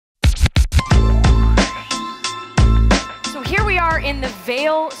are in the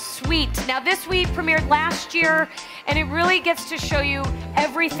Veil Suite. Now this suite premiered last year, and it really gets to show you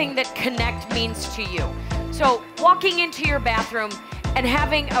everything that Connect means to you. So walking into your bathroom and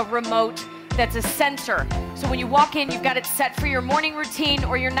having a remote that's a sensor. So when you walk in, you've got it set for your morning routine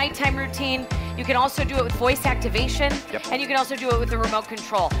or your nighttime routine. You can also do it with voice activation, and you can also do it with the remote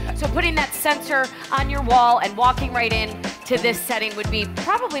control. So putting that sensor on your wall and walking right in to this setting would be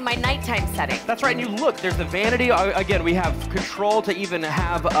probably my nighttime setting. That's right, and you look, there's the vanity. Again, we have control to even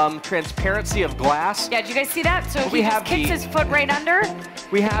have transparency of glass. Yeah, did you guys see that? So if he just kicks his foot right under,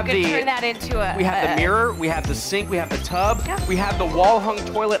 we have you could turn that into a... We have the mirror, we have the sink, we have the tub, we have the wall-hung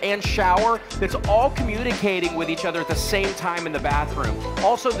toilet and shower that's all communicating with each other at the same time in the bathroom.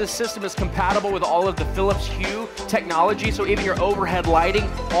 Also, this system is compatible with all of the Philips Hue technology, so even your overhead lighting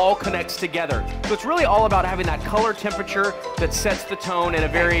all connects together. So it's really all about having that color temperature that sets the tone in a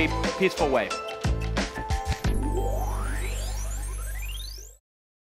very peaceful way.